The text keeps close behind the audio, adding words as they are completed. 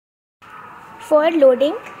For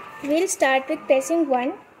loading, we'll start with pressing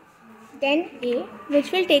 1, then A, which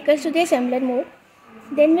will take us to the assembler mode.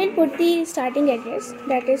 Then we'll put the starting address,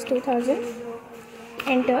 that is 2000,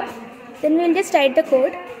 enter. Then we'll just write the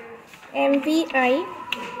code MVIA.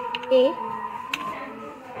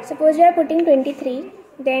 Suppose we are putting 23,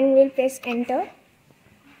 then we'll press enter.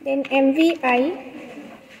 Then MVI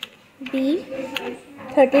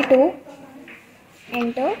B32,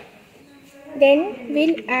 enter. Then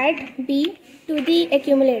we'll add B to the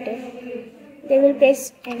accumulator. Then we'll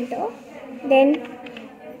press enter. Then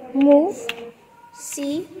move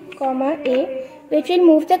C, A, which will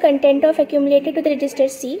move the content of accumulator to the register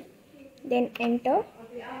C. Then enter.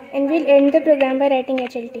 And we'll end the program by writing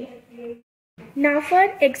HLT. Now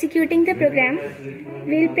for executing the program,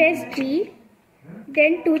 we'll press G,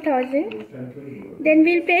 then 2000, then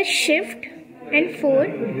we'll press Shift and 4,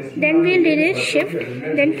 then we'll release Shift,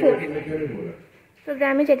 then 4.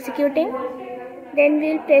 Program is executing. Then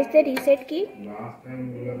we'll press the reset key.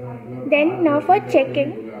 Then now for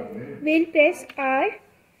checking, we'll press R,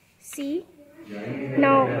 C.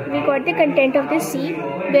 Now we got the content of the C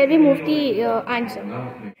where we moved the answer.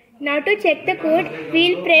 Now to check the code,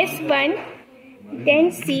 we'll press 1,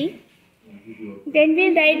 then C. Then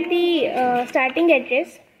we'll write the starting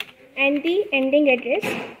address and the ending address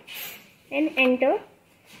and enter.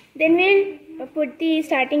 Then we'll put the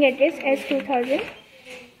starting address as 2000.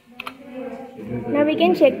 Now we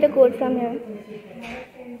can check the code from here.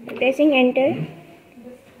 Pressing enter.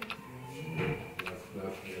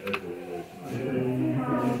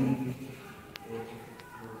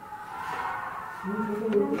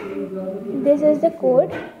 This is the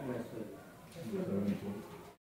code.